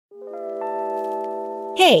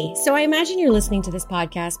Hey, so I imagine you're listening to this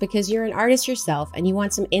podcast because you're an artist yourself and you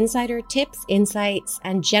want some insider tips, insights,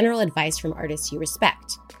 and general advice from artists you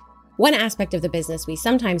respect. One aspect of the business we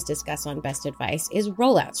sometimes discuss on Best Advice is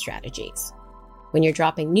rollout strategies. When you're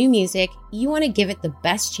dropping new music, you want to give it the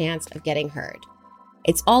best chance of getting heard.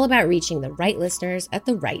 It's all about reaching the right listeners at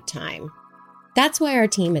the right time. That's why our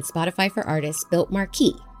team at Spotify for Artists built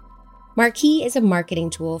Marquee. Marquee is a marketing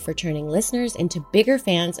tool for turning listeners into bigger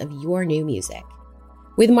fans of your new music.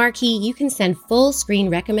 With Marquee, you can send full-screen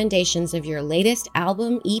recommendations of your latest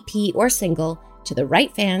album, EP, or single to the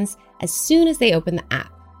right fans as soon as they open the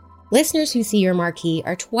app. Listeners who see your Marquee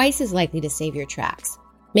are twice as likely to save your tracks,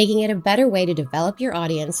 making it a better way to develop your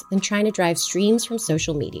audience than trying to drive streams from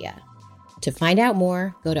social media. To find out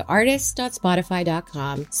more, go to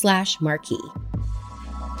artists.spotify.com/marquee.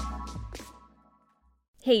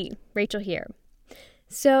 Hey, Rachel here.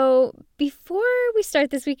 So before we start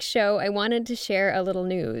this week's show, I wanted to share a little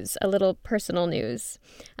news, a little personal news.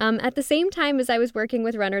 At the same time as I was working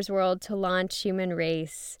with Runner's World to launch Human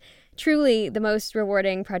Race, truly the most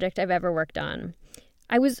rewarding project I've ever worked on,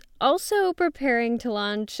 I was also preparing to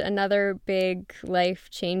launch another big,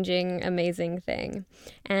 life-changing, amazing thing.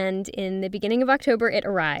 And in the beginning of October, it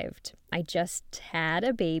arrived. I just had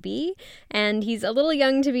a baby, and he's a little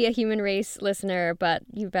young to be a Human Race listener, but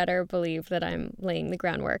you better believe that I'm laying the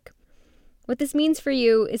groundwork. What this means for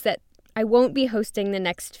you is that I won't be hosting the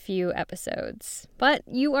next few episodes, but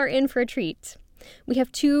you are in for a treat. We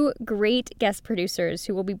have two great guest producers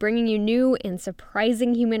who will be bringing you new and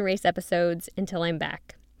surprising Human Race episodes until I'm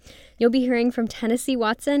back. You'll be hearing from Tennessee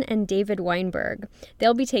Watson and David Weinberg.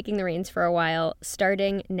 They'll be taking the reins for a while,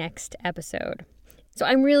 starting next episode. So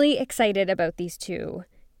I'm really excited about these two.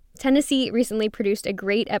 Tennessee recently produced a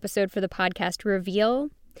great episode for the podcast Reveal,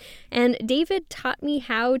 and David taught me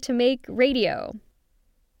how to make radio.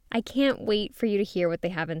 I can't wait for you to hear what they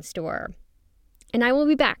have in store. And I will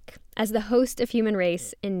be back as the host of Human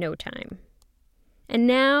Race in no time. And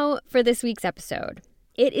now for this week's episode.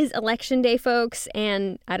 It is Election Day, folks,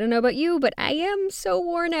 and I don't know about you, but I am so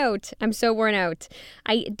worn out. I'm so worn out.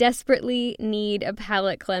 I desperately need a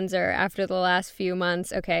palate cleanser after the last few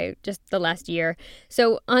months. Okay, just the last year.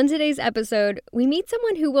 So on today's episode, we meet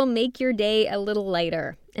someone who will make your day a little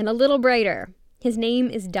lighter and a little brighter. His name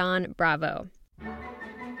is Don Bravo.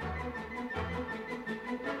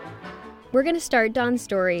 We're going to start Don's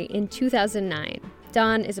story in 2009.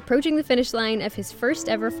 Don is approaching the finish line of his first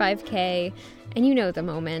ever 5K, and you know the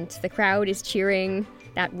moment. The crowd is cheering,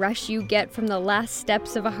 that rush you get from the last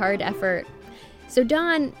steps of a hard effort. So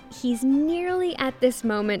Don, he's nearly at this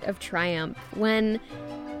moment of triumph when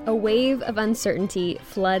a wave of uncertainty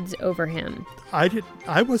floods over him.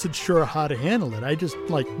 I wasn't sure how to handle it. I just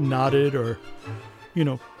nodded or,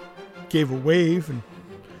 gave a wave, and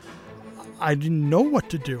I didn't know what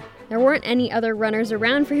to do. There weren't any other runners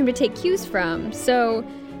around for him to take cues from, so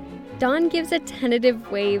Don gives a tentative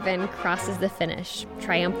wave and crosses the finish,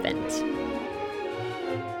 triumphant.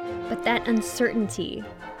 But that uncertainty,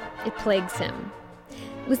 it plagues him.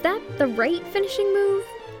 Was that the right finishing move?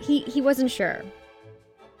 He wasn't sure.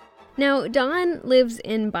 Now, Don lives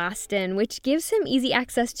in Boston, which gives him easy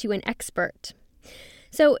access to an expert.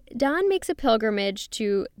 So Don makes a pilgrimage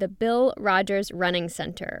to the Bill Rogers Running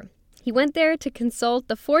Center. He went there to consult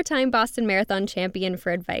the 4-time Boston Marathon champion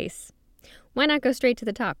for advice. Why not go straight to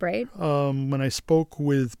the top, right? When I spoke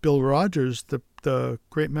with Bill Rogers, the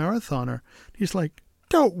great marathoner, he's like,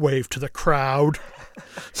 don't wave to the crowd.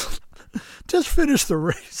 Just finish the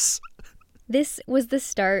race. This was the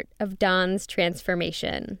start of Don's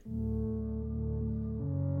transformation.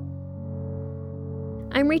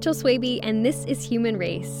 I'm Rachel Swaby, and this is Human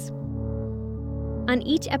Race. On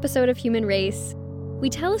each episode of Human Race, we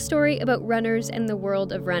tell a story about runners and the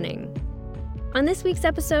world of running. On this week's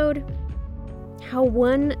episode, how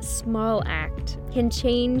one small act can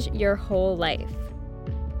change your whole life.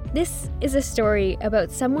 This is a story about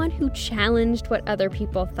someone who challenged what other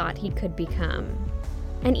people thought he could become.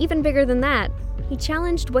 And even bigger than that, he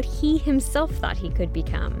challenged what he himself thought he could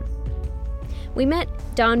become. We met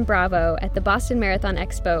Don Bravo at the Boston Marathon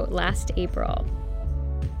Expo last April.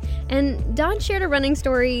 And Don shared a running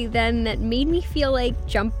story then that made me feel like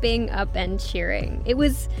jumping up and cheering. It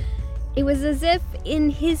was as if in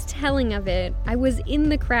his telling of it, I was in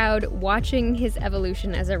the crowd watching his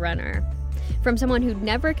evolution as a runner. From someone who'd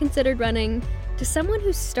never considered running to someone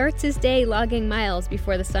who starts his day logging miles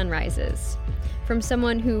before the sun rises. From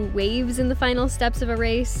someone who waves in the final steps of a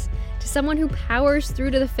race to someone who powers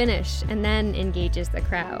through to the finish and then engages the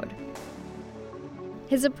crowd.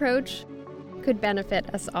 His approach could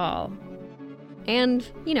benefit us all. And,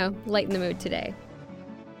 lighten the mood today.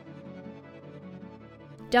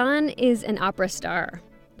 Don is an opera star,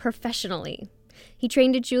 professionally. He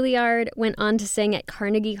trained at Juilliard, went on to sing at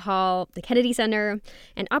Carnegie Hall, the Kennedy Center,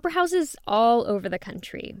 and opera houses all over the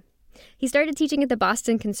country. He started teaching at the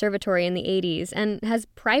Boston Conservatory in the 80s and has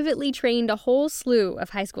privately trained a whole slew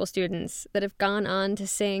of high school students that have gone on to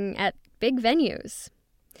sing at big venues.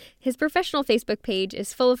 His professional Facebook page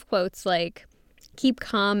is full of quotes like, "Keep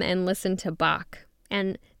calm and listen to Bach,"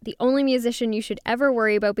 and "The only musician you should ever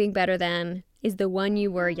worry about being better than is the one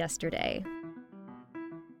you were yesterday."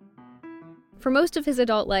 For most of his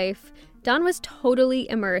adult life, Don was totally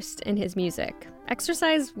immersed in his music.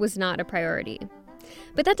 Exercise was not a priority.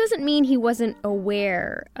 But that doesn't mean he wasn't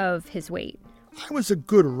aware of his weight. I was a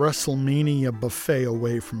good WrestleMania buffet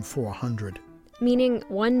away from 400. Meaning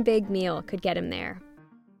one big meal could get him there.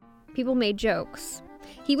 People made jokes.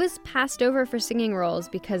 He was passed over for singing roles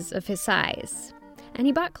because of his size. And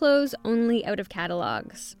he bought clothes only out of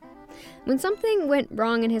catalogs. When something went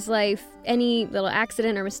wrong in his life, any little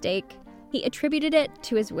accident or mistake, he attributed it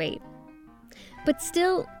to his weight. But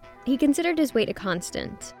still, he considered his weight a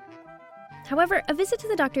constant. However, a visit to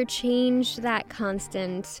the doctor changed that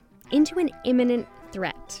constant into an imminent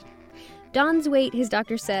threat. Don's weight, his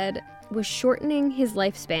doctor said, was shortening his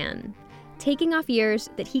lifespan, taking off years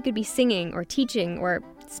that he could be singing or teaching or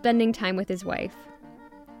spending time with his wife.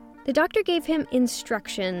 The doctor gave him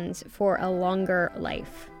instructions for a longer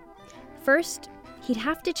life. First, he'd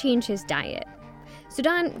have to change his diet. So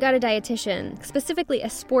Don got a dietitian, specifically a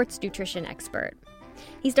sports nutrition expert.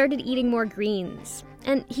 He started eating more greens,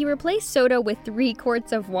 and he replaced soda with 3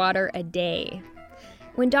 quarts of water a day.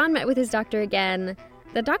 When Don met with his doctor again,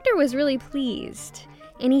 the doctor was really pleased,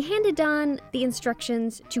 and he handed Don the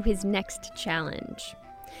instructions to his next challenge.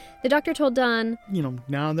 The doctor told Don,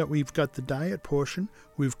 now that we've got the diet portion,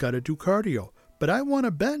 we've got to do cardio. But I want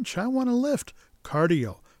to bench, I want to lift,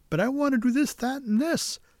 cardio. But I want to do this, that, and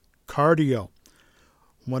this, cardio.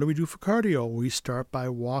 What do we do for cardio? We start by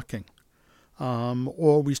walking.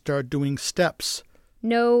 Or we start doing steps.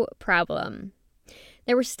 No problem.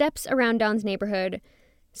 There were steps around Don's neighborhood,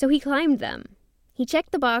 so he climbed them. He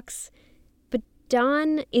checked the box, but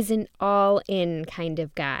Don is an all-in kind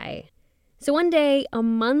of guy. So one day, a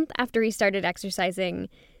month after he started exercising,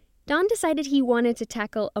 Don decided he wanted to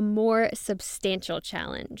tackle a more substantial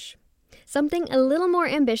challenge. Something a little more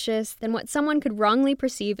ambitious than what someone could wrongly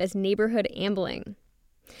perceive as neighborhood ambling.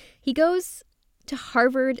 He goes to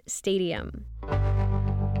Harvard Stadium.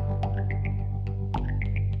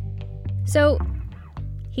 So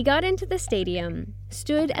he got into the stadium,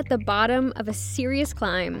 stood at the bottom of a serious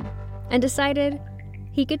climb, and decided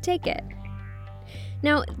he could take it.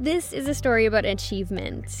 Now, this is a story about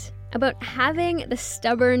achievement, about having the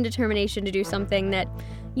stubborn determination to do something that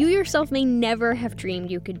you yourself may never have dreamed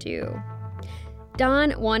you could do.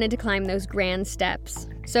 Don wanted to climb those grand steps.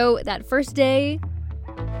 So that first day,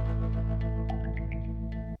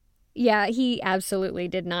 he absolutely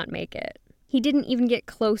did not make it. He didn't even get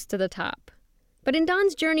close to the top. But in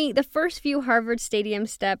Don's journey, the first few Harvard Stadium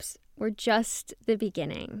steps were just the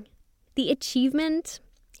beginning. The achievement,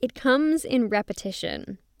 it comes in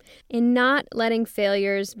repetition, in not letting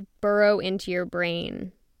failures burrow into your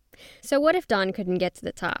brain. So what if Don couldn't get to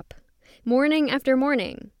the top? Morning after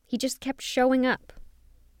morning, he just kept showing up.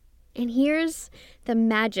 And here's the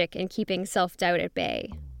magic in keeping self-doubt at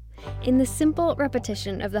bay. In the simple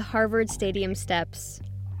repetition of the Harvard Stadium steps,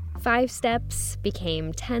 5 steps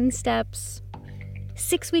became 10 steps.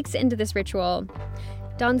 6 weeks into this ritual,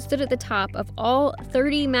 Don stood at the top of all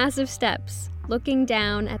 30 massive steps, looking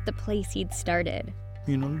down at the place he'd started.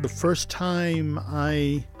 The first time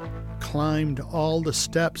I climbed all the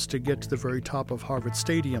steps to get to the very top of Harvard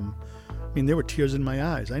Stadium, there were tears in my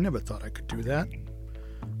eyes. I never thought I could do that.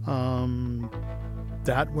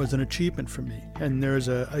 That was an achievement for me. And there's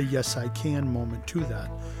a yes, I can moment to that.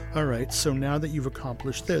 All right, so now that you've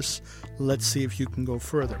accomplished this, let's see if you can go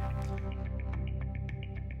further.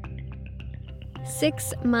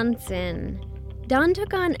 6 months in, Don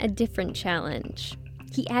took on a different challenge.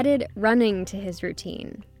 He added running to his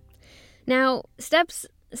routine. Now, steps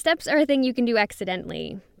are a thing you can do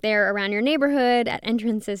accidentally. They're around your neighborhood, at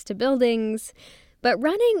entrances to buildings. But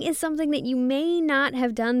running is something that you may not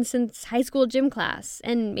have done since high school gym class,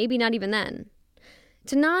 and maybe not even then.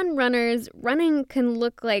 To non-runners, running can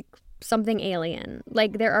look like something alien.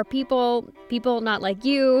 Like there are people not like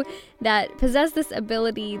you, that possess this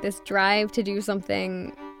ability, this drive to do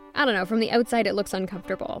something, from the outside it looks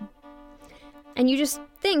uncomfortable. And you just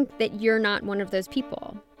think that you're not one of those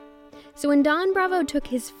people. So when Don Bravo took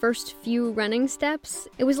his first few running steps,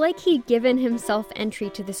 it was like he'd given himself entry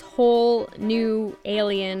to this whole new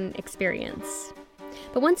alien experience.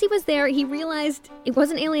 But once he was there, he realized it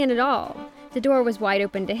wasn't alien at all. The door was wide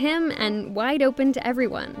open to him and wide open to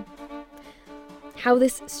everyone. How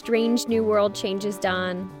this strange new world changes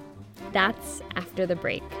Don, that's after the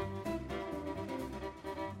break.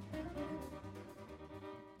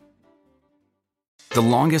 The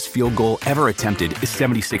longest field goal ever attempted is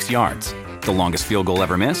 76 yards. The longest field goal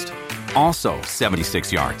ever missed? Also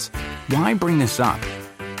 76 yards. Why bring this up?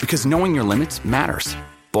 Because knowing your limits matters,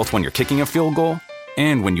 both when you're kicking a field goal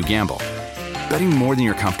and when you gamble. Betting more than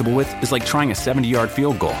you're comfortable with is like trying a 70-yard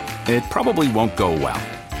field goal. It probably won't go well.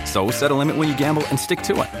 So set a limit when you gamble and stick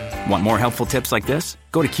to it. Want more helpful tips like this?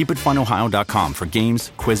 Go to keepitfunohio.com for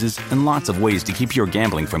games, quizzes, and lots of ways to keep your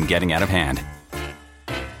gambling from getting out of hand.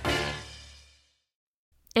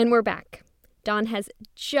 And we're back. Don has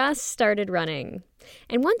just started running.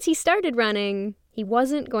 And once he started running, he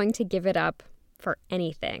wasn't going to give it up for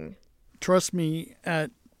anything. Trust me, at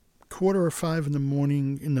 4:45 in the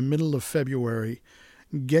morning in the middle of February,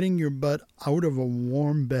 getting your butt out of a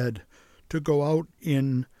warm bed to go out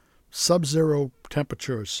in sub-zero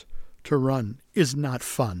temperatures to run is not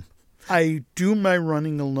fun. I do my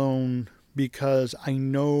running alone because I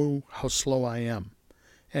know how slow I am,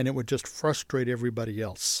 and it would just frustrate everybody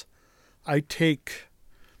else. I take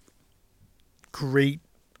great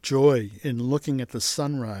joy in looking at the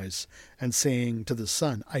sunrise and saying to the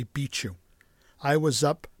sun, I beat you. I was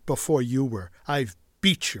up before you were. I've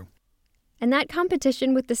beat you. And that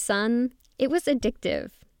competition with the sun, it was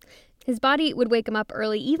addictive. His body would wake him up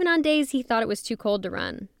early, even on days he thought it was too cold to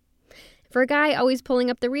run. For a guy always pulling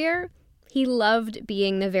up the rear, he loved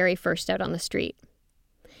being the very first out on the street.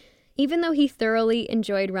 Even though he thoroughly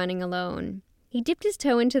enjoyed running alone, he dipped his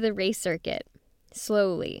toe into the race circuit,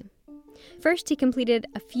 slowly. First, he completed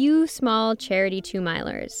a few small charity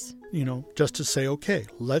 2-milers. Just to say, okay,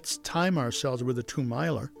 let's time ourselves with a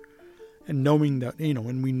 2-miler, and knowing that,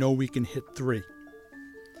 and we know we can hit 3.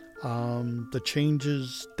 The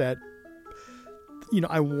changes that,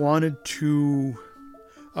 I wanted to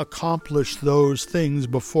accomplish those things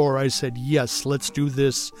before I said, yes, let's do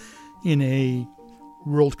this in a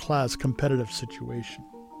world-class competitive situation.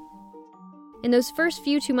 In those first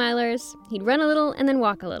few 2-milers, he'd run a little and then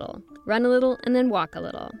walk a little, run a little and then walk a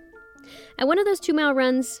little. At one of those 2-mile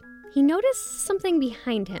runs, he noticed something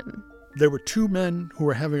behind him. There were 2 men who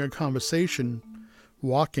were having a conversation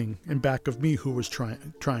walking in back of me who was trying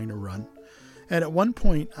to run. And at one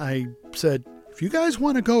point I said, if you guys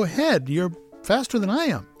want to go ahead, you're faster than I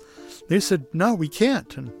am. They said, no, we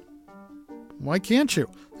can't. And why can't you?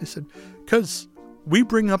 They said, because we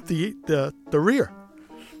bring up the rear.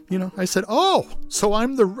 I said, oh, so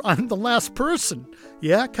I'm the last person.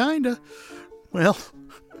 Yeah, kinda. Well,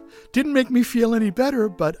 didn't make me feel any better,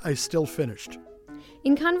 but I still finished.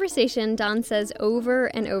 In conversation, Don says over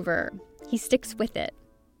and over, he sticks with it.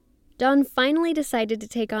 Don finally decided to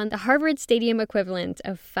take on the Harvard Stadium equivalent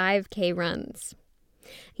of 5K runs.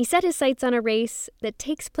 He set his sights on a race that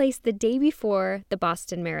takes place the day before the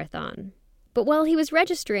Boston Marathon. But while he was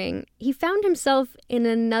registering, he found himself in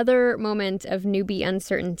another moment of newbie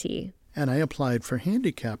uncertainty. And I applied for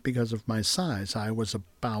handicap because of my size. I was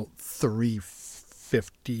about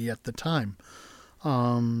 350 at the time,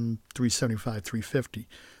 375, 350.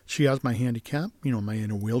 She asked my handicap, am I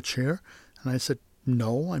in a wheelchair? And I said,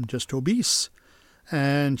 no, I'm just obese.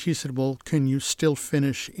 And she said, well, can you still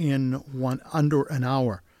finish in under an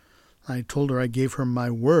hour? I told her I gave her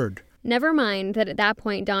my word. Never mind that at that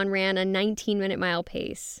point Don ran a 19-minute mile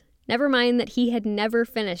pace. Never mind that he had never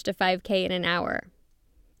finished a 5K in an hour.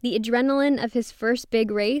 The adrenaline of his first big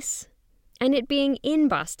race, and it being in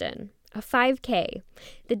Boston, a 5K,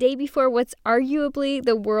 the day before what's arguably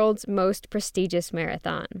the world's most prestigious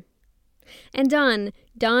marathon. And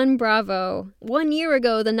Don Bravo, 1 year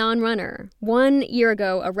ago the non-runner, 1 year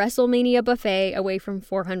ago a WrestleMania buffet away from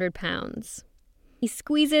 400 pounds. He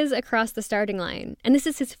squeezes across the starting line, and this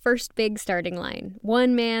is his first big starting line,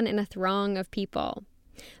 one man in a throng of people.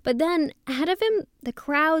 But then, ahead of him, the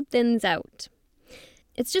crowd thins out.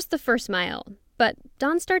 It's just the first mile, but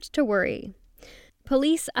Don starts to worry.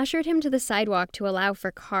 Police ushered him to the sidewalk to allow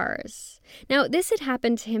for cars. Now, this had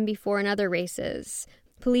happened to him before in other races.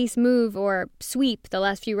 Police move or sweep the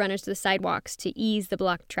last few runners to the sidewalks to ease the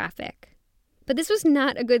blocked traffic. But this was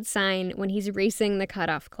not a good sign when he's racing the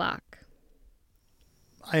cutoff clock.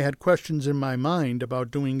 I had questions in my mind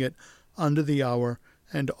about doing it under the hour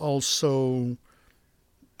and also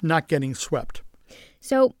not getting swept.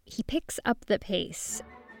 So he picks up the pace.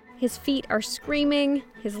 His feet are screaming,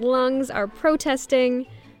 his lungs are protesting.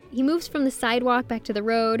 He moves from the sidewalk back to the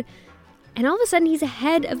road, and all of a sudden he's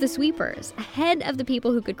ahead of the sweepers, ahead of the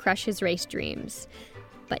people who could crush his race dreams.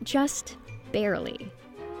 But just barely.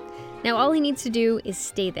 Now all he needs to do is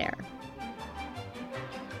stay there.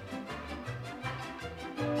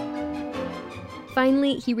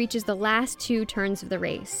 Finally, he reaches the last 2 turns of the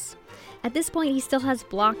race. At this point, he still has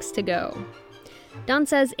blocks to go. Don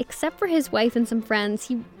says, except for his wife and some friends,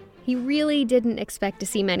 he really didn't expect to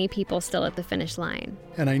see many people still at the finish line.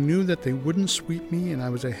 And I knew that they wouldn't sweep me, and I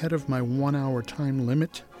was ahead of my 1-hour time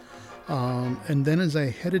limit. And then as I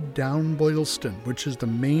headed down Boylston, which is the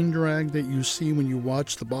main drag that you see when you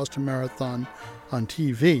watch the Boston Marathon on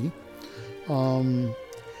TV,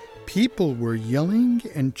 people were yelling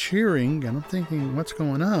and cheering, and I'm thinking, what's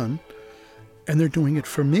going on? And they're doing it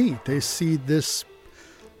for me. They see this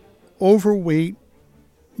overweight,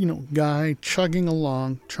 guy chugging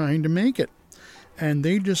along, trying to make it. And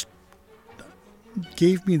they just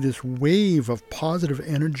gave me this wave of positive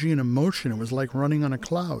energy and emotion. It was like running on a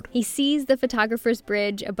cloud. He sees the photographer's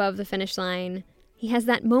bridge above the finish line. He has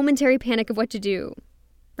that momentary panic of what to do.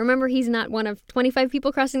 Remember, he's not one of 25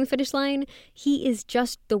 people crossing the finish line. He is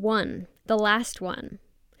just the one, the last one.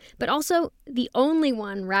 But also the only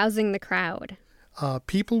one rousing the crowd.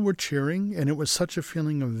 People were cheering, and it was such a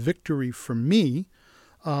feeling of victory for me.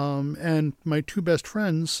 And my 2 best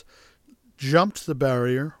friends jumped the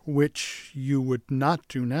barrier, which you would not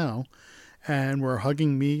do now, and were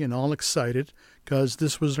hugging me and all excited because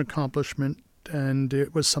this was an accomplishment, and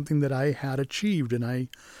it was something that I had achieved, and I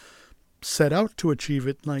set out to achieve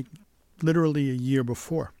it like literally a year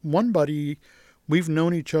before. One buddy, we've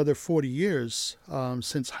known each other 40 years,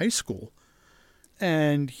 since high school,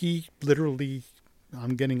 and he literally,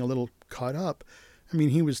 I'm getting a little caught up,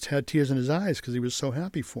 he had tears in his eyes because he was so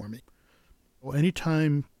happy for me. Well,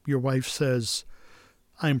 anytime your wife says,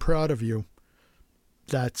 I'm proud of you,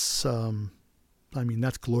 that's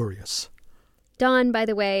glorious. Don, by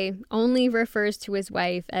the way, only refers to his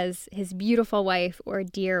wife as his beautiful wife or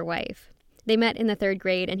dear wife. They met in the 3rd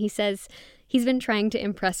grade, and he says he's been trying to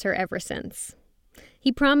impress her ever since.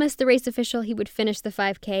 He promised the race official he would finish the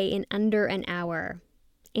 5K in under an hour.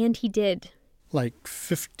 And he did. Like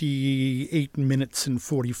 58 minutes and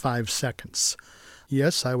 45 seconds.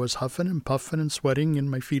 Yes, I was huffing and puffing and sweating and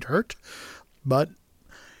my feet hurt, but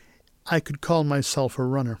I could call myself a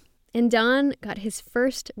runner. And Don got his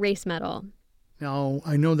first race medal. Now,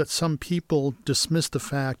 I know that some people dismiss the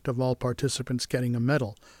fact of all participants getting a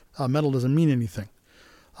medal. A medal doesn't mean anything.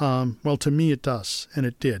 Well, to me it does, and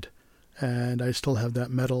it did. And I still have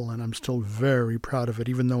that medal, and I'm still very proud of it,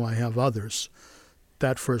 even though I have others.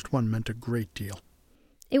 That first one meant a great deal.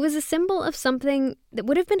 It was a symbol of something that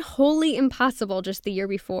would have been wholly impossible just the year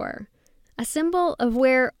before. A symbol of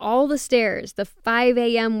where all the stairs, the 5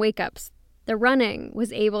 a.m. wake-ups, the running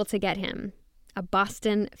was able to get him. A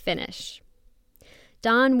Boston finish.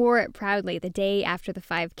 Don wore it proudly the day after the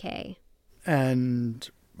 5K. And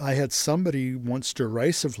I had somebody once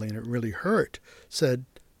derisively, and it really hurt, said,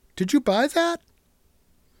 "Did you buy that?"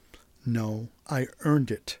 No, I earned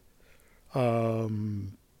it.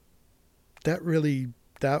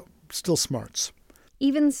 That still smarts.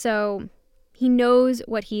 Even so, he knows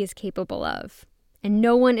what he is capable of, and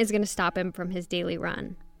no one is going to stop him from his daily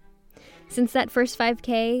run. Since that first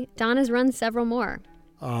 5K, Don has run several more.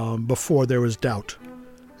 Before there was doubt.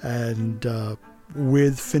 And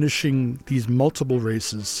with finishing these multiple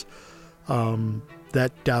races,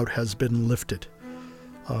 that doubt has been lifted.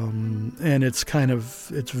 And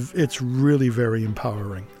it's really very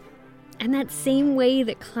empowering. And that same way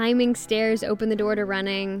that climbing stairs opened the door to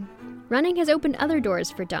running, running has opened other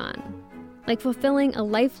doors for Don, like fulfilling a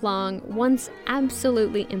lifelong, once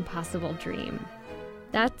absolutely impossible dream.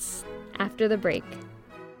 That's after the break.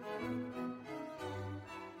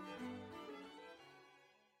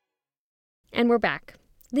 And we're back.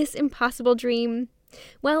 This impossible dream,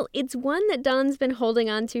 well, it's one that Don's been holding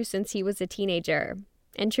on to since he was a teenager.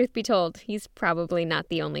 And truth be told, he's probably not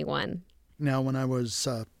the only one. Now, when I was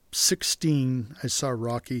 16, I saw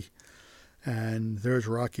Rocky, and there's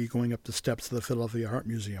Rocky going up the steps of the Philadelphia Art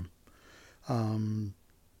Museum.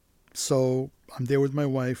 So I'm there with my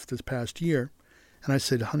wife this past year, and I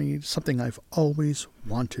said, "Honey, something I've always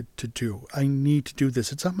wanted to do. I need to do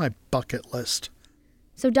this. It's on my bucket list."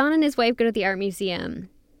 So Don and his wife go to the art museum,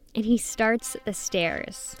 and he starts the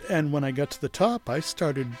stairs. And when I got to the top, I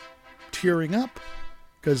started tearing up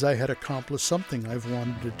because I had accomplished something I've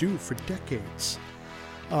wanted to do for decades.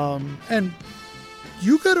 And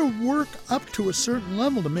you got to work up to a certain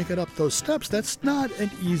level to make it up those steps. That's not an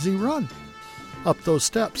easy run up those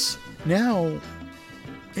steps. Now,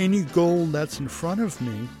 any goal that's in front of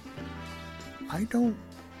me, I don't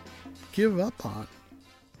give up on.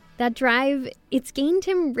 That drive, it's gained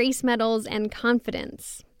him race medals and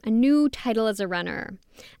confidence, a new title as a runner.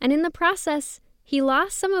 And in the process, he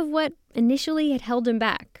lost some of what initially had held him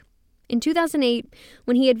back. In 2008,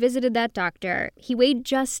 when he had visited that doctor, he weighed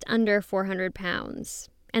just under 400 pounds.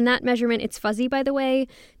 And that measurement, it's fuzzy, by the way,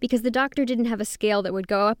 because the doctor didn't have a scale that would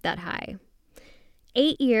go up that high.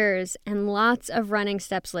 8 years and lots of running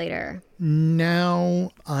steps later.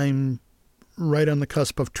 Now I'm right on the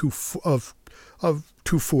cusp of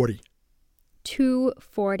 240.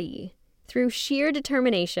 240. Through sheer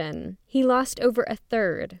determination, he lost over a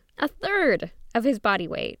third of his body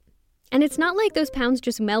weight. And it's not like those pounds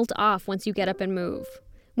just melt off once you get up and move.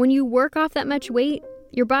 When you work off that much weight,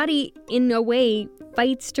 your body, in a way,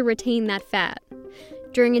 fights to retain that fat.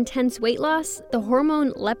 During intense weight loss, the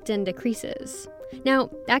hormone leptin decreases. Now,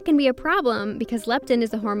 that can be a problem because leptin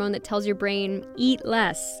is the hormone that tells your brain, eat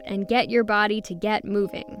less and get your body to get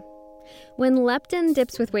moving. When leptin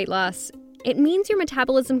dips with weight loss, it means your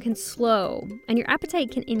metabolism can slow and your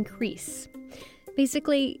appetite can increase.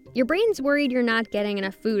 Basically, your brain's worried you're not getting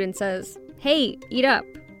enough food and says, hey, eat up.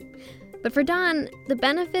 But for Don, the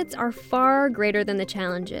benefits are far greater than the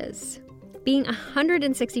challenges. Being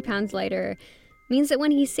 160 pounds lighter means that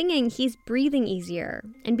when he's singing, he's breathing easier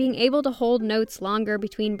and being able to hold notes longer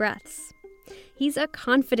between breaths. He's a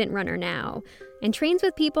confident runner now and trains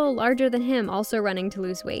with people larger than him also running to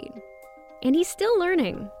lose weight. And he's still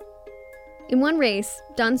learning. In one race,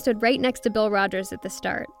 Don stood right next to Bill Rogers at the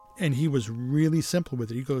start. And he was really simple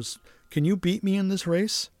with it. He goes, can you beat me in this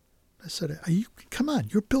race? I said, come on,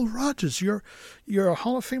 you're Bill Rogers. You're a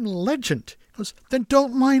Hall of Fame legend. He goes, then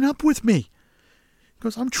don't line up with me. He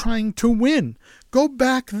goes, I'm trying to win. Go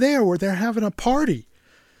back there where they're having a party.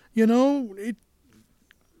 You know,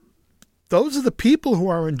 those are the people who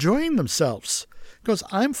are enjoying themselves. He goes,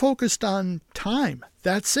 I'm focused on time.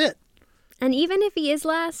 That's it. And even if he is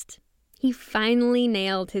last, he finally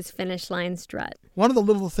nailed his finish line strut. One of the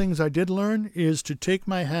little things I did learn is to take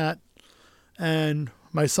my hat and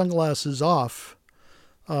my sunglasses off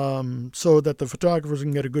so that the photographers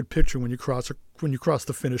can get a good picture when you cross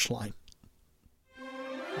the finish line.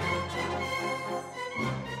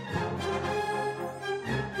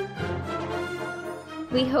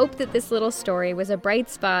 We hope that this little story was a bright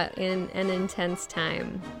spot in an intense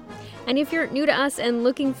time. And if you're new to us and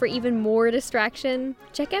looking for even more distraction,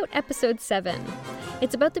 check out episode 7.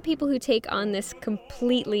 It's about the people who take on this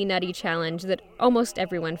completely nutty challenge that almost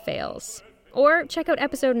everyone fails. Or check out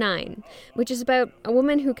episode 9, which is about a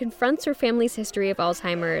woman who confronts her family's history of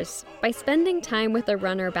Alzheimer's by spending time with a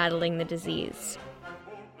runner battling the disease.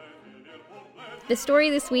 The story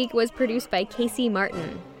this week was produced by Casey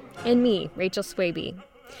Martin and me, Rachel Swaby.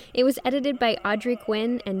 It was edited by Audrey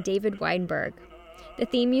Quinn and David Weinberg. The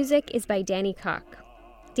theme music is by Danny Koch.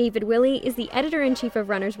 David Willey is the editor-in-chief of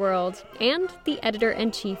Runner's World and the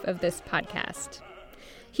editor-in-chief of this podcast.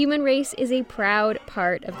 Human Race is a proud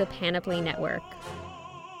part of the Panoply Network.